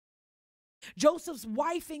Joseph's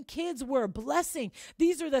wife and kids were a blessing.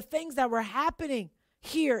 These are the things that were happening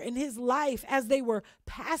here in his life as they were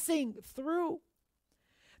passing through.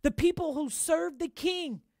 The people who served the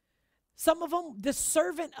king, some of them, the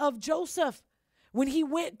servant of Joseph, when he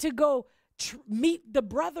went to go meet the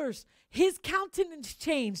brothers, his countenance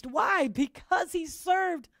changed. Why? Because he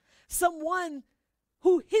served someone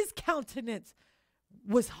who his countenance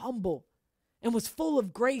was humble and was full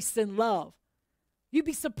of grace and love. You'd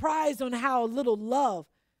be surprised on how a little love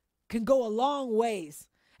can go a long ways,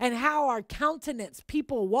 and how our countenance,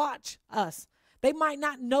 people watch us. They might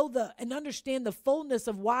not know and understand the fullness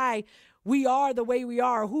of why we are the way we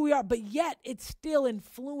are, who we are, but yet it still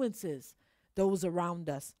influences those around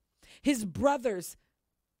us. His brothers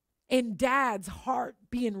and dad's heart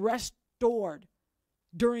being restored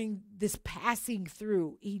during this passing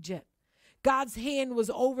through Egypt. God's hand was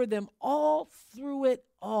over them all through it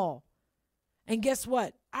all. And guess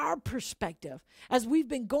what? Our perspective, as we've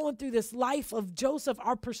been going through this life of Joseph,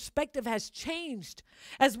 our perspective has changed.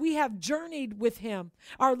 As we have journeyed with him,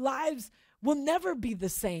 our lives will never be the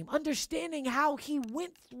same. Understanding how he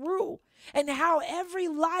went through and how every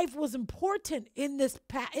life was important in this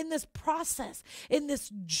process, in this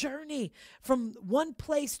journey from one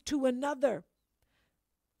place to another.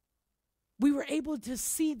 We were able to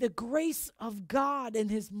see the grace of God and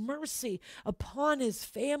his mercy upon his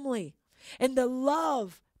family. And the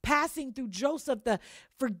love passing through Joseph, the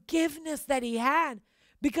forgiveness that he had.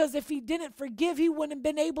 Because if he didn't forgive, he wouldn't have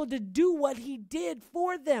been able to do what he did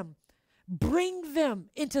for them. Bring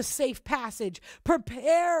them into safe passage.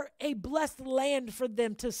 Prepare a blessed land for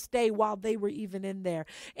them to stay while they were even in there.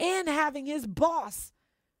 And having his boss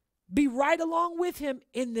be right along with him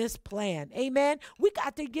in this plan. Amen. We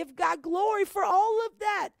got to give God glory for all of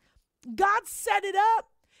that. God set it up.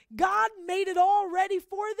 God made it all ready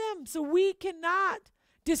for them, so we cannot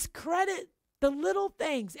discredit the little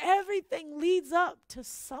things. Everything leads up to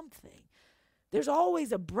something. There's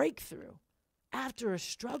always a breakthrough after a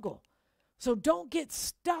struggle. So don't get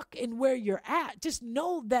stuck in where you're at. Just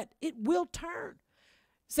know that it will turn.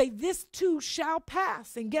 Say, this too shall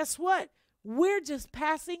pass. And guess what? We're just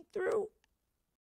passing through.